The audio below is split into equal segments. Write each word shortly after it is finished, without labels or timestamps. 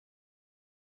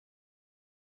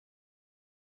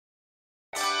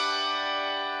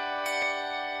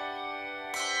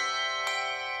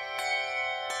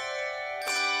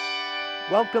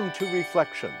Welcome to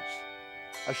Reflections,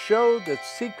 a show that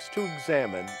seeks to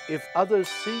examine if others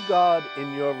see God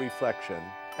in your reflection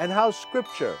and how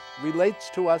Scripture relates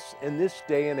to us in this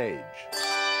day and age.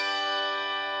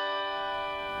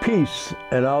 Peace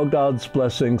and all God's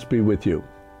blessings be with you.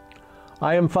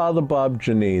 I am Father Bob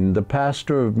Janine, the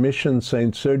pastor of Mission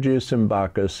St. Sergius in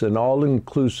Bacchus, an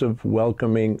all-inclusive,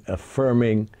 welcoming,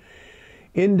 affirming,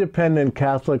 independent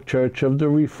Catholic Church of the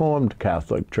Reformed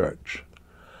Catholic Church.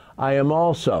 I am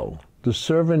also the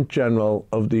Servant General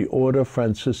of the Order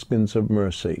Franciscans of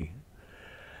Mercy.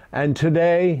 And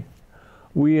today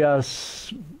we are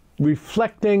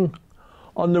reflecting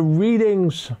on the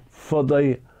readings for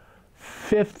the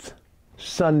fifth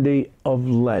Sunday of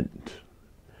Lent.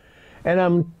 And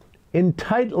I'm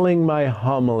entitling my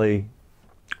homily,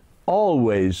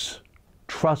 Always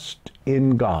Trust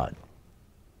in God.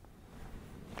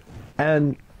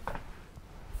 And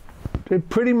it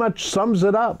pretty much sums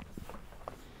it up.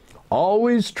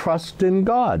 Always trust in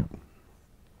God.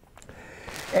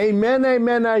 Amen,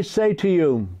 amen, I say to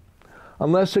you,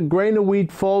 unless a grain of wheat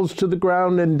falls to the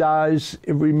ground and dies,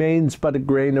 it remains but a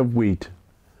grain of wheat.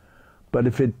 But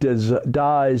if it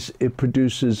dies, it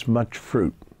produces much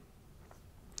fruit.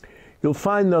 You'll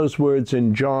find those words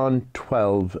in John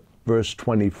 12, verse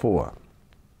 24.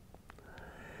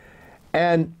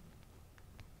 And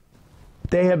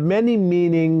they have many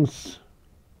meanings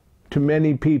to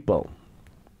many people.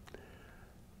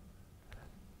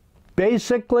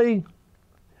 Basically,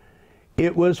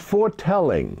 it was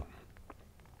foretelling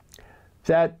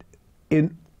that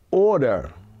in order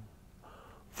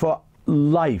for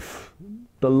life,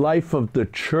 the life of the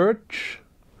church,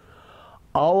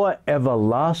 our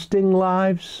everlasting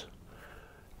lives,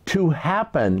 to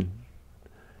happen,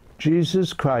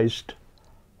 Jesus Christ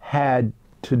had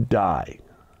to die.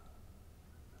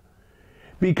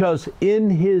 Because in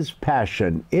his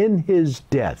passion, in his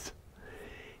death,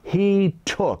 he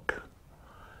took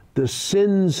the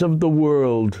sins of the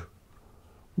world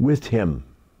with him.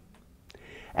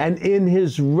 And in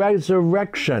his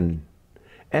resurrection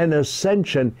and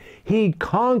ascension, he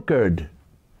conquered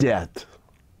death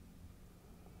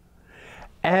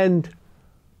and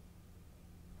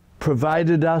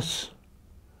provided us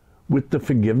with the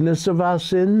forgiveness of our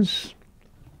sins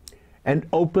and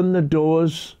opened the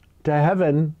doors to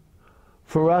heaven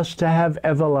for us to have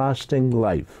everlasting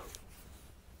life.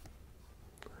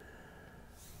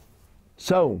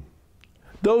 So,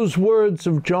 those words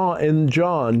of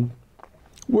John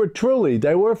were truly,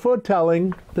 they were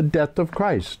foretelling the death of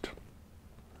Christ.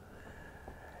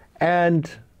 And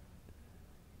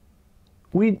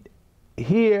we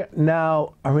here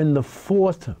now are in the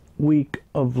fourth week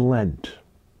of Lent,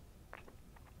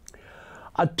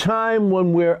 a time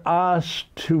when we're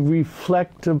asked to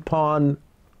reflect upon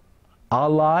our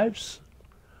lives,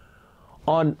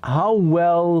 on how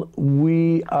well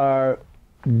we are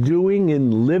doing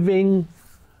in living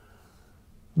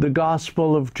the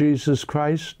gospel of Jesus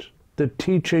Christ, the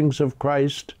teachings of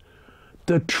Christ,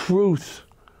 the truth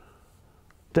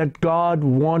that God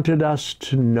wanted us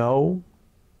to know.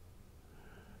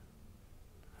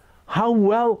 How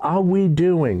well are we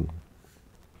doing?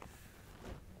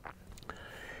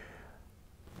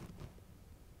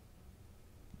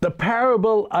 The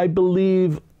parable, I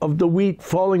believe, of the wheat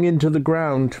falling into the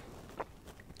ground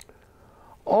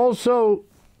also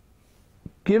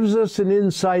gives us an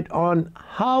insight on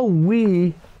how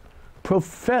we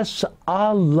profess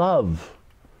our love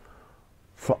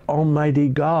for Almighty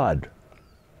God.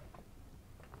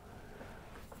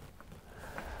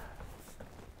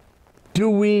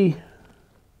 Do we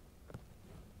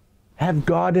have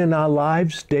God in our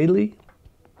lives daily?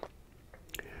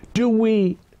 Do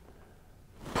we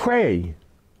pray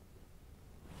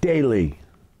daily?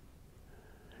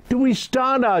 Do we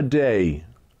start our day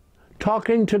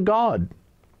talking to God,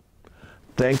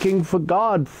 thanking for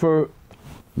God for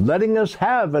letting us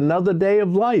have another day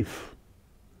of life?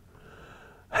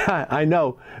 I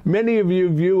know many of you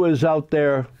viewers out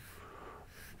there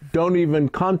don't even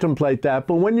contemplate that,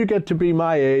 but when you get to be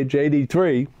my age,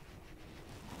 83,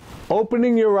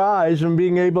 opening your eyes and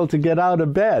being able to get out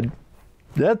of bed,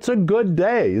 that's a good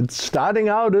day. It's starting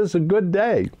out as a good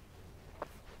day.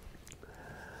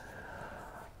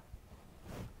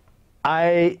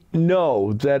 I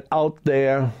know that out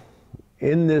there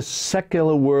in this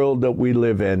secular world that we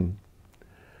live in,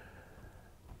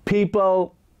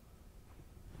 people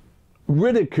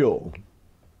ridicule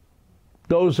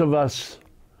those of us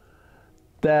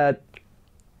that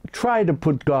try to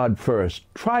put God first,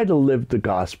 try to live the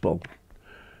gospel,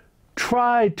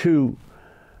 try to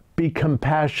be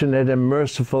compassionate and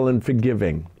merciful and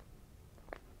forgiving.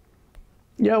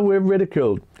 Yeah, we're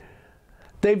ridiculed.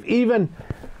 They've even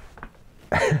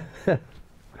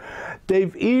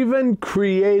they've even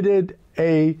created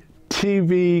a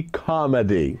TV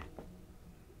comedy.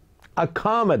 A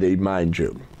comedy, mind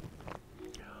you,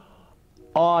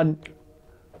 on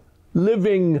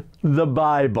living the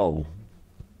Bible.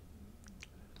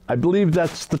 I believe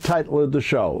that's the title of the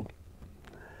show.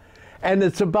 And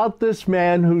it's about this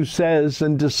man who says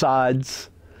and decides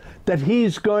that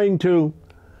he's going to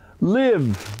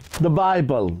live the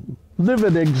Bible, live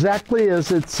it exactly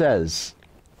as it says.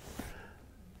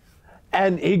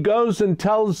 And he goes and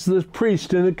tells the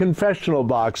priest in the confessional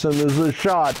box, and there's a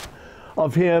shot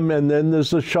of him, and then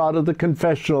there's a shot of the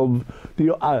confessional.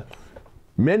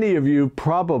 Many of you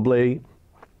probably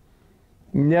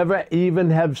never even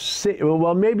have seen,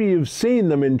 well, maybe you've seen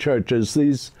them in churches,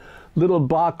 these little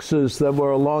boxes that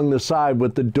were along the side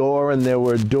with the door, and there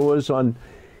were doors on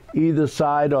either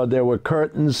side, or there were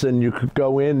curtains, and you could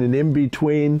go in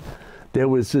between there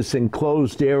was this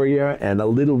enclosed area and a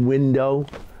little window,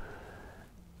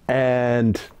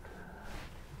 and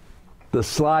the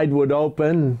slide would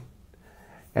open,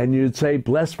 and you'd say,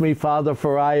 "Bless me, Father,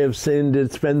 for I have sinned.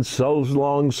 It's been so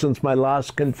long since my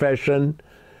last confession."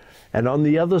 And on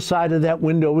the other side of that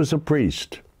window was a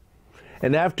priest.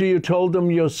 And after you told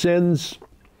him your sins,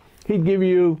 he'd give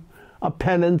you a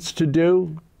penance to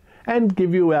do and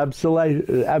give you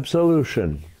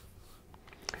absolution.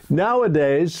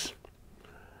 Nowadays,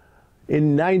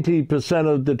 in 90%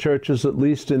 of the churches, at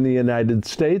least in the United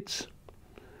States,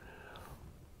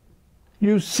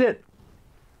 you sit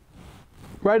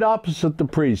right opposite the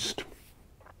priest.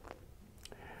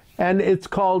 And it's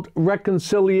called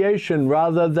reconciliation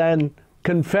rather than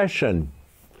confession.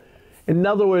 In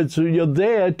other words, you're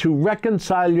there to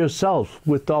reconcile yourself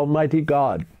with Almighty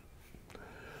God.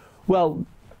 Well,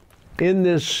 in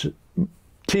this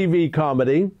TV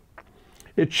comedy,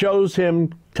 it shows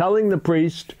him telling the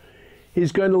priest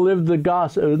he's going to live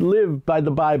live by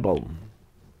the Bible.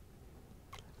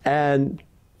 And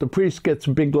the priest gets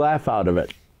a big laugh out of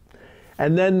it.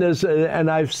 And then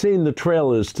and I've seen the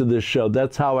trailers to this show,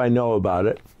 that's how I know about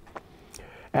it.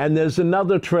 And there's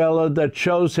another trailer that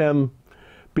shows him,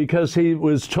 because he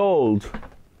was told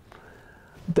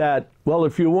that, well,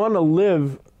 if you want to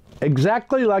live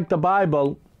exactly like the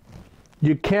Bible,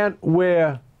 you can't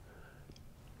wear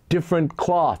different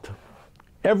cloth.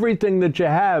 Everything that you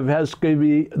have has to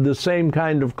be the same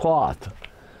kind of cloth.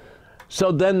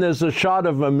 So then there's a shot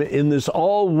of him in this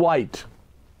all white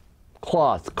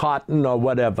cloth, cotton or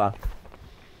whatever,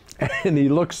 and he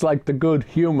looks like the Good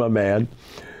Humor Man.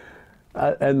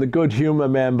 And the Good Humor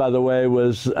Man, by the way,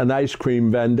 was an ice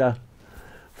cream vendor,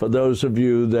 for those of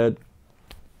you that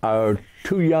are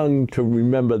too young to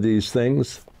remember these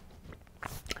things.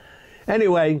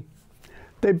 Anyway,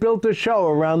 they built a show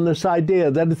around this idea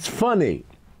that it's funny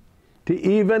to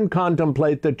even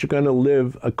contemplate that you're going to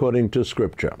live according to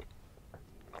Scripture.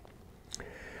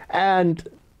 And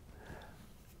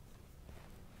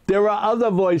there are other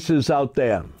voices out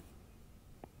there.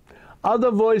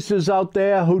 Other voices out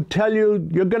there who tell you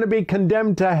you're going to be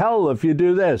condemned to hell if you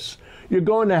do this. You're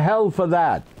going to hell for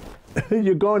that.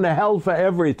 You're going to hell for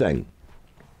everything.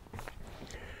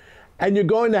 And you're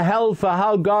going to hell for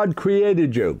how God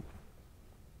created you.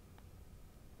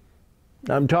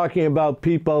 I'm talking about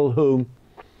people who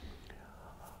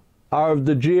are of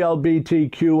the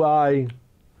GLBTQI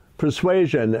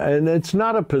persuasion. And it's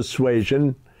not a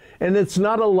persuasion, and it's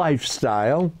not a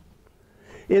lifestyle.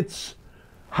 It's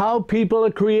how people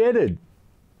are created.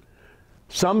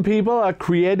 Some people are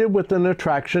created with an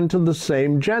attraction to the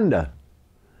same gender.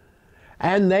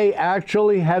 And they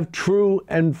actually have true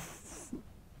and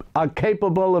are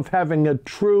capable of having a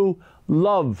true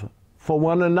love for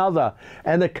one another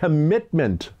and a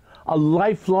commitment, a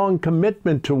lifelong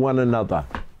commitment to one another.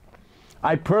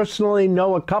 I personally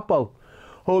know a couple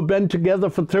who have been together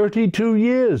for 32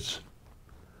 years.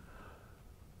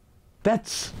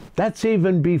 That's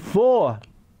even before,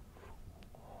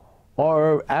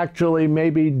 or actually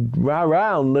maybe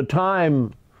around the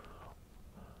time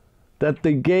that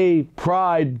the gay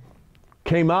pride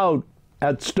came out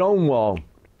at Stonewall.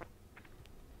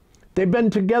 They've been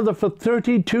together for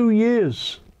 32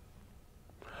 years.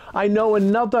 I know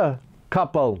another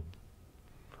couple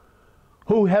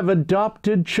who have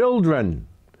adopted children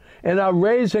and are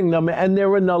raising them, and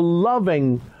they're in a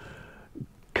loving,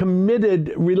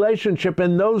 committed relationship,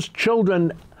 and those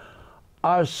children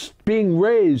are being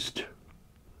raised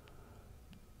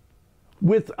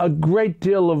with a great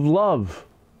deal of love.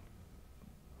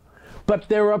 But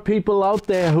there are people out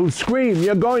there who scream,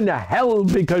 "You're going to hell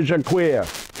because you're queer."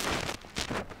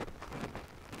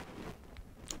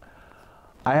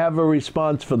 I have a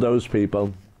response for those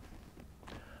people.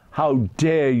 How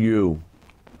dare you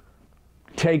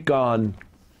take on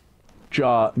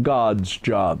God's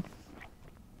job?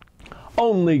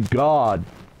 Only God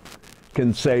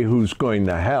can say who's going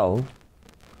to hell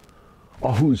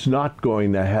or who's not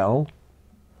going to hell.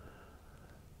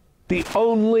 The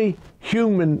only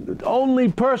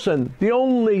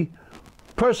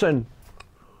person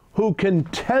who can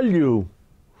tell you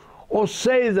or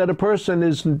say that a person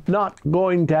is not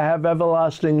going to have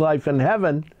everlasting life in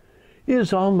heaven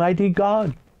is Almighty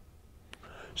God.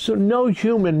 So no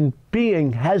human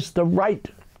being has the right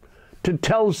to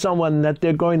tell someone that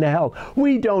they're going to hell.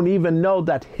 We don't even know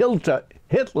that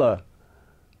Hitler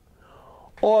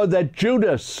or that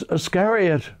Judas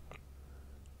Iscariot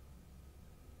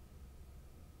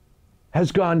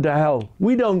has gone to hell.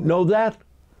 We don't know that,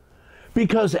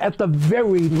 because at the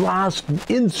very last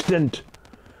instant,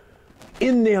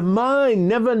 in their mind,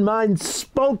 never mind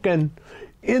spoken,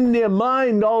 in their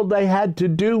mind, all they had to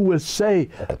do was say,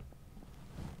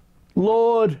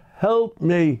 Lord, help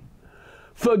me,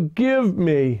 forgive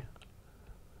me,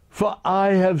 for I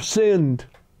have sinned.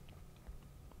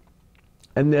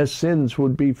 And their sins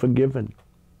would be forgiven.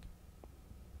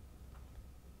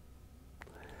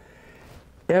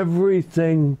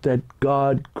 Everything that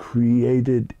God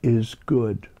created is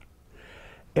good.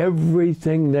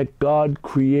 Everything that God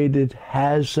created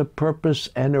has a purpose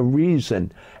and a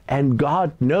reason, and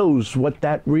God knows what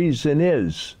that reason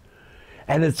is.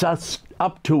 And it's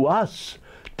up to us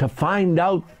to find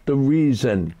out the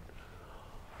reason.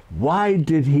 Why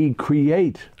did He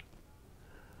create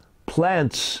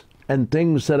plants and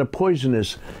things that are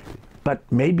poisonous? But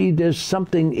maybe there's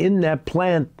something in that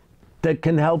plant that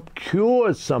can help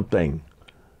cure something.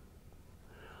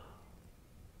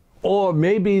 Or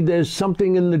maybe there's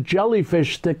something in the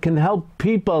jellyfish that can help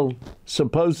people,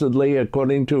 supposedly,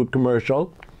 according to a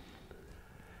commercial,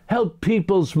 help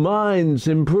people's minds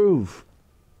improve.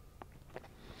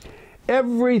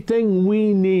 Everything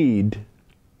we need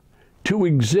to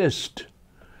exist,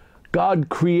 God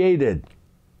created.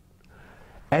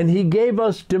 And He gave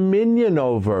us dominion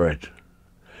over it,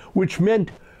 which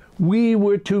meant we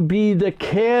were to be the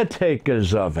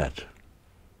caretakers of it.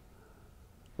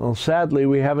 Well, sadly,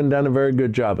 we haven't done a very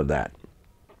good job of that.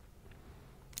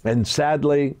 And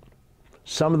sadly,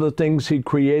 some of the things He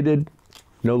created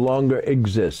no longer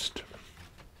exist.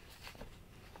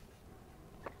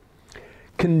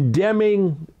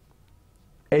 Condemning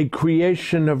a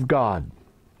creation of God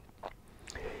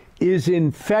is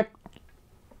in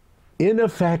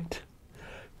effect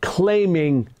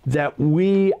claiming that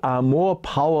we are more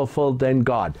powerful than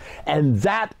God. And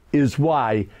that is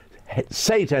why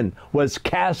Satan was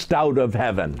cast out of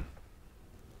heaven.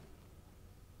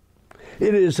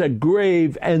 It is a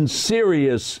grave and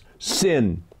serious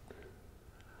sin,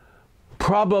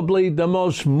 probably the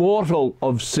most mortal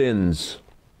of sins,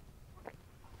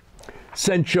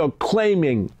 since you're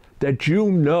claiming that you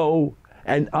know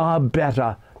and are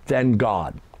better than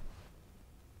God.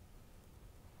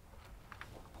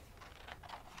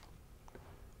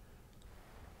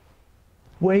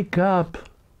 Wake up.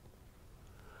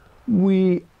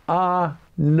 We are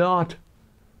not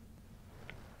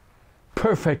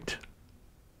perfect.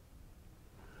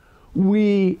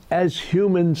 We as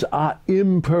humans are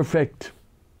imperfect.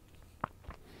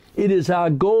 It is our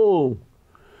goal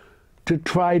to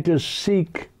try to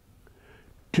seek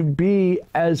to be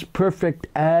as perfect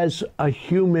as a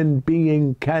human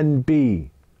being can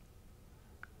be.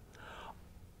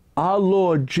 Our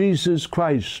Lord Jesus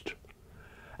Christ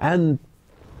and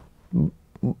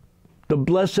the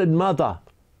Blessed Mother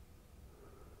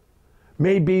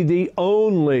may be the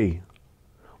only,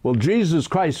 well, Jesus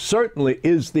Christ certainly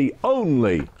is the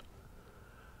only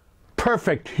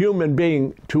perfect human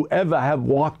being to ever have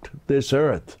walked this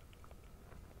earth.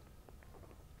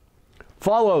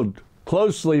 Followed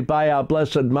closely by our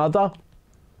Blessed Mother,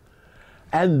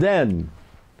 and then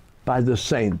by the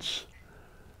saints.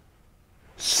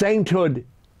 Sainthood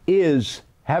is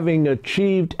having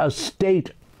achieved a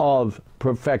state of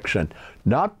perfection.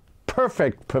 Not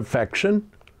perfect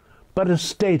perfection, but a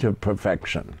state of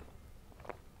perfection.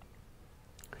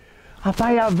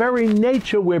 By our very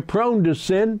nature, we're prone to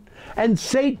sin, and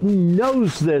Satan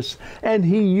knows this, and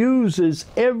he uses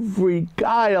every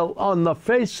guile on the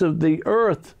face of the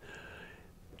earth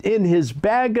in his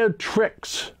bag of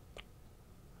tricks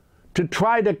to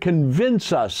try to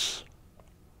convince us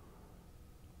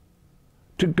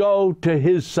to go to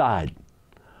his side.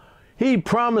 He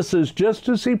promises, just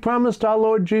as he promised our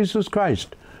Lord Jesus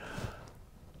Christ,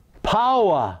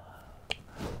 power,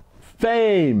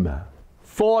 fame,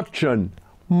 fortune,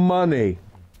 money.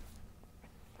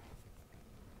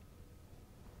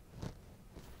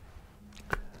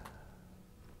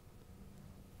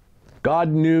 God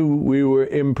knew we were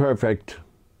imperfect.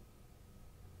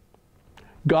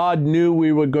 God knew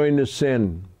we were going to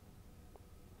sin.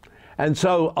 And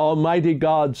so Almighty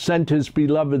God sent His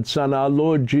beloved Son, our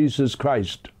Lord Jesus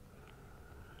Christ,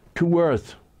 to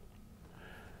earth.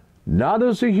 Not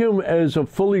as a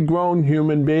fully grown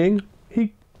human being.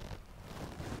 He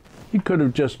could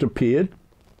have just appeared.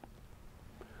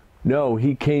 No,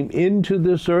 He came into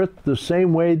this earth the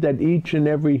same way that each and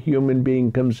every human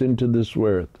being comes into this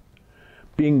earth,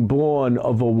 being born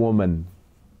of a woman,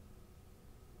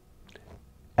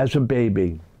 as a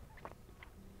baby,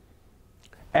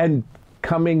 and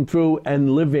coming through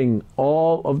and living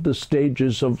all of the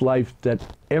stages of life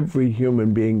that every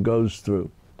human being goes through,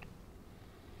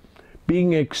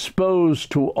 being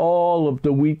exposed to all of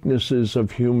the weaknesses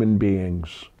of human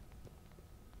beings,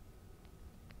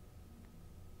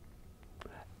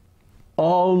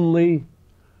 only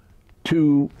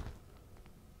to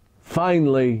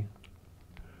finally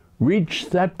reach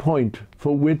that point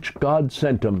for which God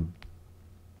sent Him.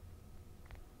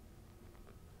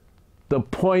 The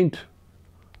point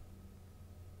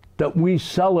that we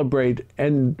celebrate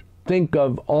and think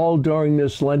of all during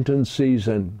this Lenten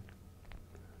season,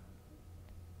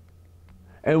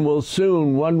 and will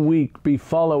soon, 1 week, be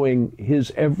following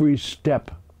His every step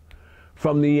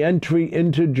from the entry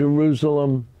into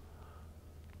Jerusalem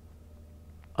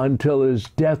until His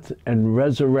death and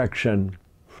resurrection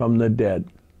from the dead.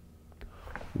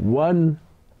 1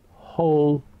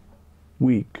 whole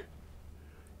week,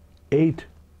 8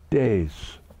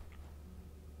 days,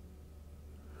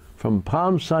 from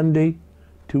Palm Sunday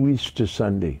to Easter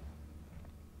Sunday.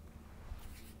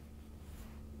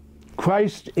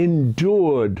 Christ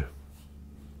endured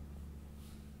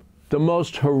the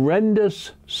most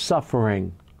horrendous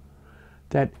suffering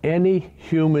that any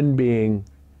human being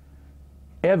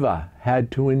ever had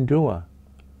to endure.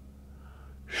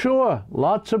 Sure,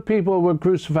 lots of people were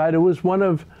crucified. It was one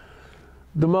of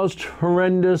the most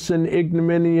horrendous and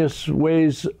ignominious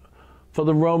ways for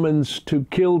the Romans to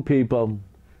kill people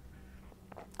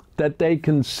that they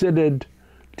considered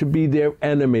to be their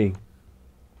enemy.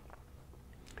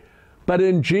 But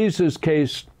in Jesus'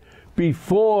 case,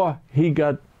 before He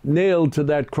got nailed to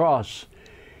that cross,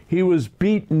 He was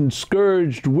beaten,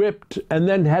 scourged, whipped, and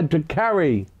then had to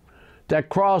carry that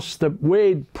cross that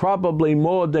weighed probably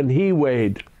more than He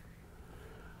weighed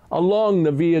along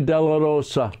the Via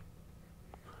Dolorosa,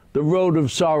 the road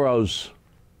of sorrows,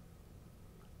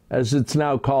 as it's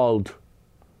now called,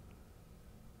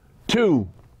 to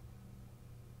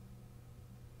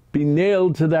be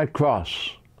nailed to that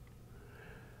cross,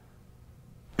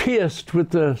 pierced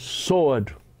with a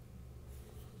sword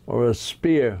or a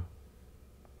spear,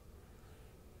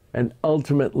 and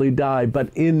ultimately die.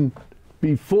 But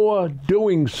before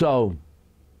doing so,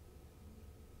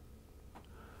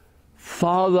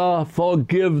 Father,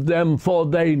 forgive them, for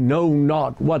they know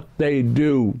not what they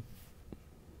do.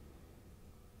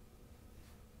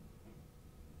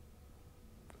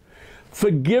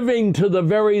 Forgiving to the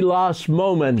very last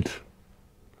moment.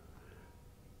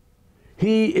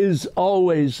 He is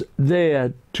always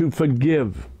there to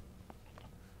forgive.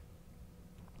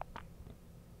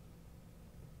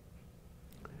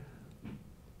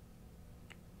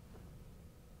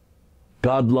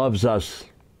 God loves us.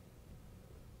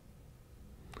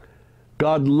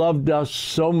 God loved us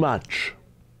so much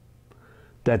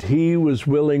that He was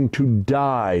willing to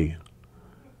die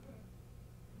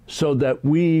so that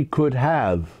we could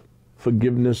have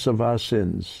forgiveness of our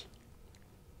sins.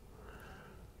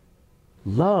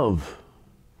 Love.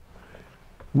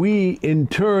 We, in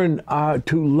turn, are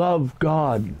to love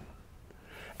God.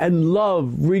 And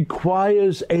love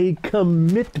requires a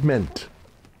commitment.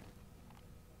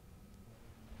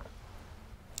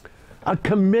 A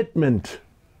commitment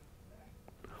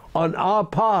on our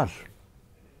part.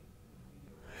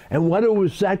 And what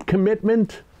was that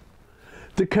commitment?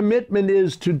 The commitment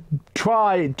is to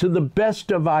try to the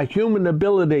best of our human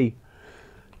ability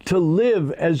to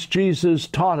live as Jesus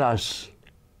taught us.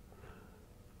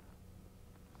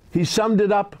 He summed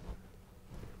it up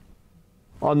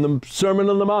on the Sermon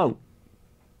on the Mount.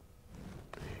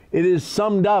 It is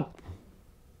summed up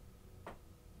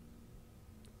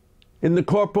in the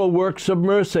corporal works of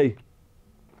mercy.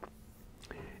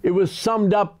 It was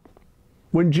summed up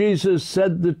when Jesus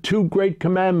said the 2 great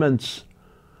commandments: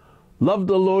 love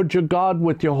the Lord your God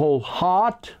with your whole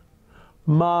heart,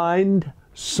 mind,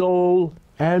 soul,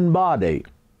 and body.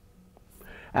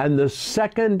 And the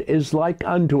second is like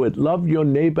unto it: love your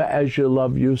neighbor as you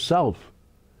love yourself.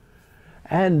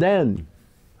 And then,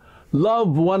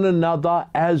 love one another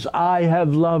as I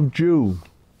have loved you.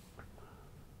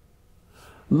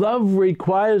 Love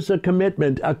requires a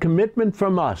commitment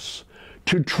from us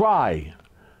to try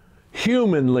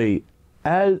humanly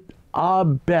at our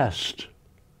best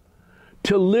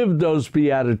to live those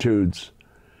Beatitudes,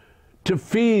 to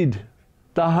feed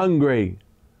the hungry,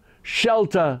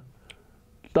 shelter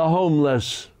the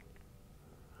homeless,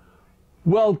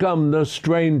 welcome the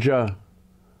stranger,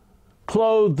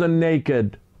 clothe the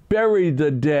naked, bury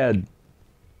the dead.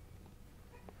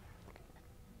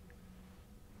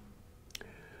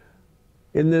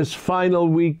 In this final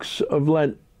weeks of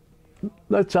Lent,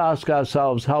 let's ask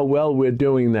ourselves how well we're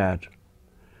doing that.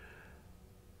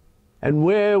 And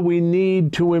where we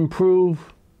need to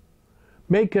improve,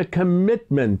 make a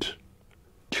commitment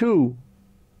to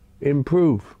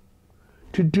improve,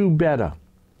 to do better.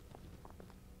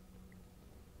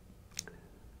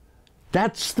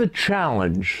 That's the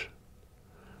challenge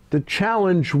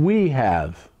we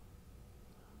have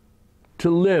to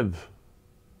live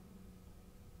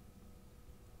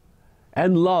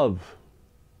and love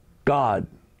God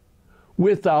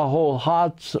with our whole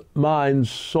hearts,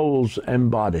 minds, souls, and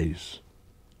bodies.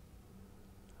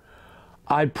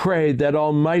 I pray that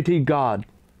Almighty God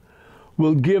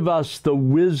will give us the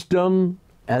wisdom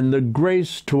and the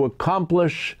grace to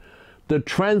accomplish the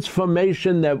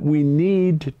transformation that we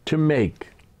need to make,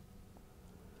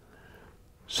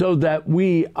 so that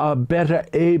we are better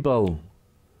able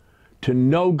to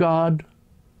know God,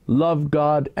 love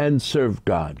God, and serve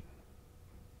God.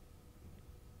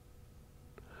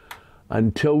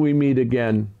 Until we meet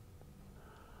again,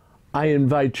 I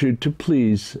invite you to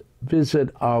please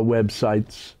visit our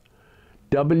websites,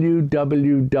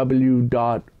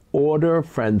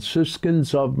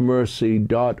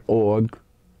 www.orderfranciscansofmercy.org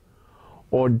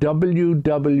or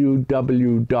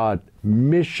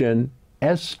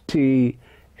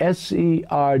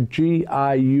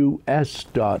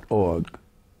www.missionsergius.org.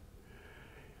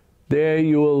 There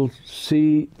you will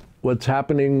see what's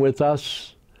happening with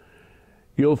us.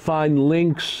 You'll find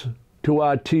links to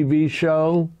our TV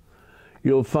show.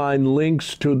 You'll find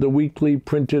links to the weekly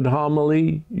printed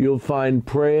homily. You'll find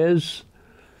prayers.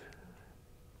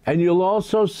 And you'll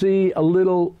also see a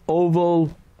little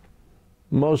oval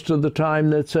most of the time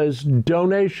that says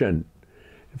donation.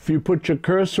 If you put your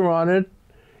cursor on it,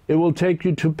 it will take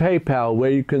you to PayPal,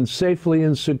 where you can safely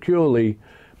and securely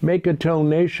make a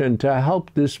donation to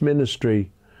help this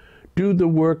ministry do the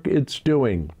work it's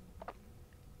doing.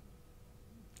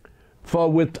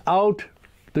 For without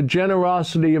the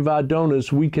generosity of our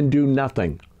donors, we can do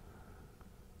nothing.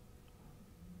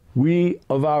 We,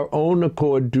 of our own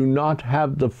accord, do not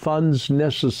have the funds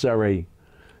necessary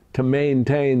to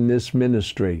maintain this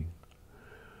ministry.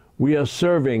 We are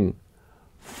serving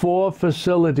 4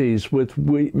 facilities with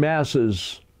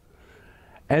masses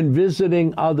and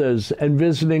visiting others and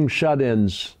visiting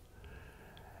shut-ins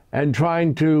and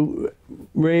trying to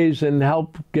raise and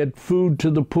help get food to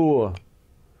the poor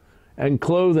and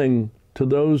clothing to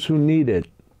those who need it.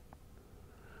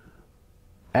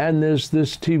 And there's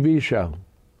this TV show.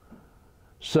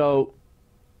 So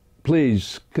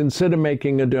please consider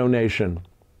making a donation.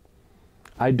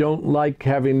 I don't like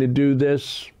having to do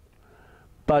this,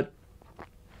 but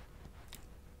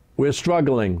we're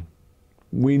struggling.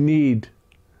 We need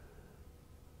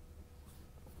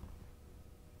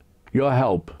your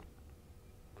help.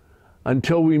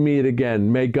 Until we meet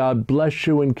again, may God bless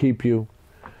you and keep you.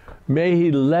 May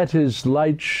He let His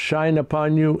light shine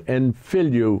upon you and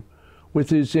fill you with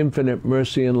His infinite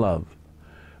mercy and love.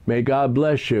 May God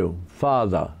bless you,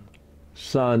 Father,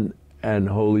 Son, and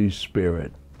Holy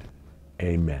Spirit.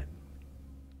 Amen.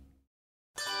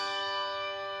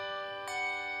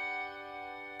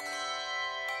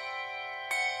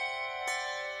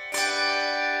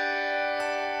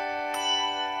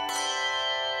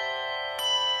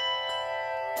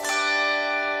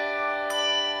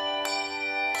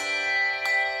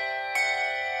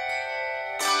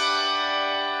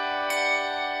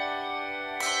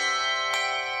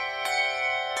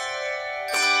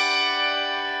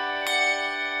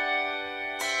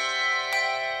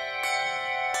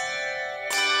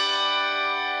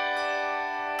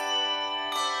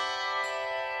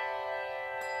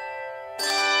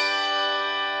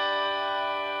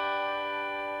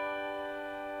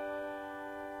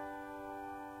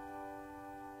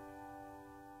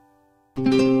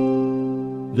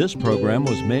 This program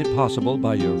was made possible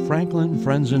by your Franklin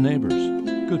friends and neighbors,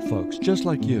 good folks just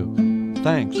like you.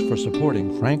 Thanks for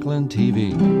supporting Franklin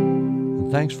TV.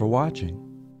 And thanks for watching.